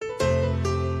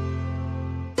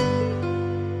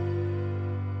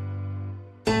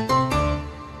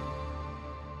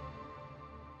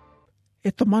E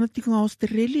tomana tiko ngā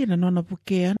Australia na nona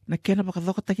pukea na kena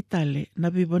pakadhoka takitale na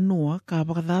bibanua ka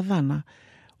pakadhadhana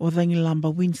o dhangi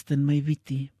lamba Winston mai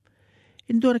Viti.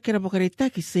 Indua na kena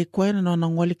pakareitaki se koe na nona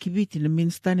ngole ki Viti na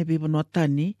Winston e bibanua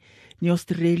tani ni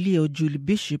Australia o Julie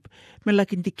Bishop me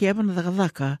lakinti keba na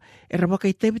dhakadhaka e rabaka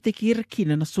i tebite ki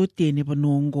irakina na sotieni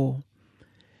banuongo.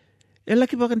 E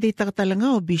laki bakantei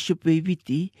takatalanga o Bishop e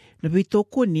Viti na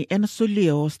bitokoni e na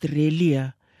solia o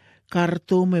Australia.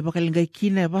 Karatou me bakalingai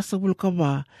kina e basa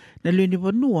bulkawa na lueni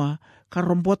banua ka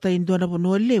rombota indua na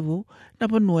banua levu na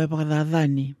banua e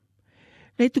bakadadhani.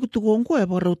 Na itukutukongo e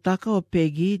bakarautaka o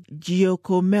Peggy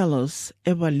Giocomelos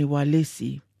e walni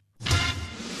walesi.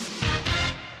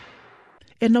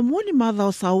 E na muoni madha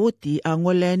o saoti a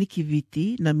ngoleani ki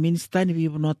Viti na ministani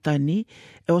vibanua tani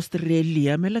e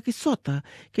Australia me laki sota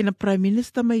ke na Prime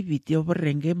Minister mai Viti o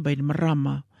Warenge mbaini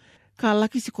marama. Ka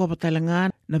laki si kua patalanga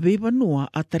na bibanua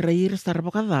a taraira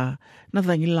sarabakadha na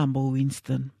dhangi lamba o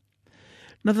Winston.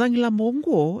 Na dhangi lamba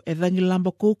ongo e dhangi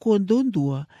lamba koko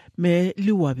ndondua me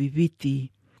liwabi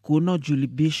Viti. Kuna o Julie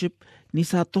Bishop ni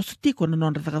sa tosu tiko na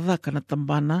nona thakadhaka na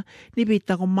tambana ni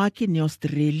beitako maki ni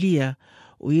Australia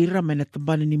o ira me na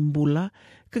tambana ni mbula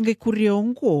kangai kuria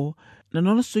ongo na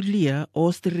nona sulia o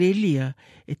Australia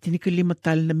e tinika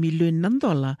 $5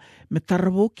 milioni me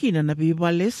tarabo kina na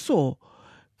bibale so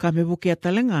ka me buke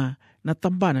atalenga na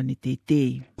tambana ni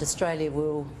teitei. Australia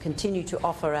will continue to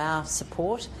offer our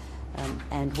support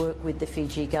and work with the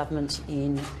Fiji government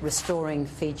in restoring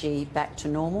Fiji back to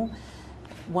normal.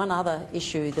 One other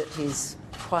issue that is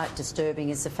quite disturbing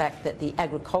is the fact that the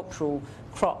agricultural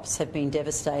crops have been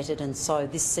devastated, and so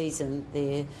this season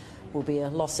there will be a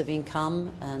loss of income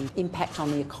and impact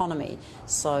on the economy.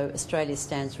 So Australia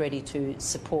stands ready to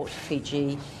support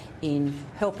Fiji in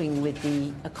helping with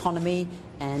the economy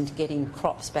and getting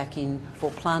crops back in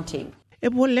for planting. E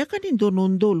boleka ni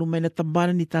ndonondolu me na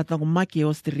tambana ni tatango maki e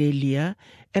Australia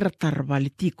era tarabali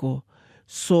tiko.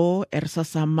 So era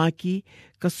sasamaki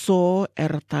ka so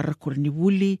era tara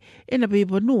rumunivuli e na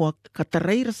bibanua ka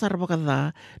taraira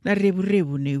sarabakadha na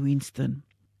rebu ne Winston.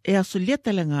 E asulia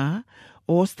talanga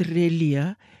o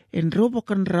Australia en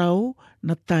robokan rau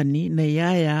na tani na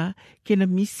yaya ke na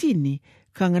misini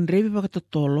kangan rebi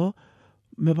bakatotolo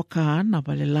me baka na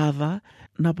balelada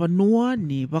na banua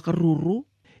ni bakaruru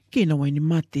ke na waini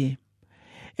mate.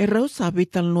 E rau sabi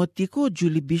talanoa tiko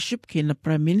Julie Bishop ke na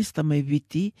Prime Minister mai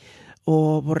Viti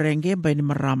o Warenge mbaini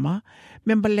marama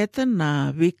me mbaleta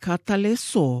na vikatale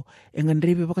so e ngan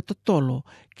rebi bakatotolo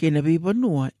ke na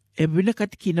bibanua e bina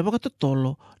katikina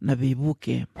bakatotolo na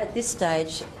bibuke. At this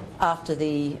stage, after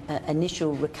the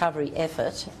initial recovery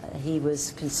effort, he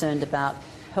was concerned about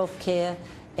healthcare,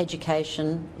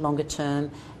 education, longer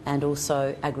term, and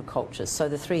also agriculture. So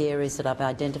the three areas that I've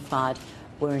identified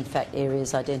were in fact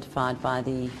areas identified by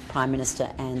the Prime Minister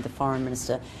and the Foreign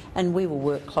Minister, and we will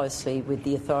work closely with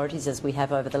the authorities as we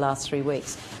have over the last 3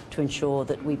 weeks to ensure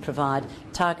that we provide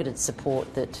targeted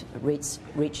support that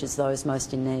reaches those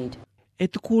most in need. E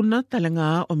tukuna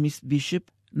talanga o Miss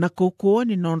Bishop na kokoa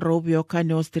ni nonrau o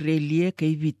kane Australia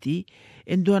kei Viti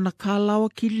e ndua na kālawa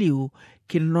ki liu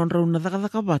ki nonrau na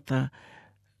dhakadhakabata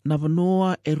na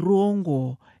vanua e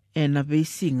ruongo e na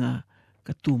beisinga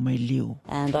ka tūmai liu.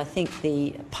 And I think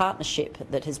the partnership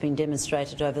that has been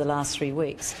demonstrated over the last 3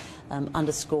 weeks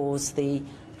underscores the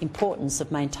importance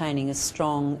of maintaining a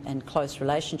strong and close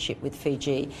relationship with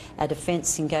Fiji. Our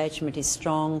defence engagement is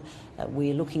strong.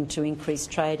 We're looking to increase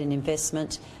trade and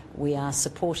investment. We are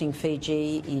supporting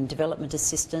Fiji in development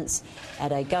assistance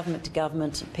at a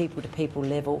government-to-government, people-to-people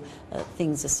level.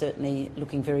 Things are certainly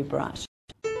looking very bright.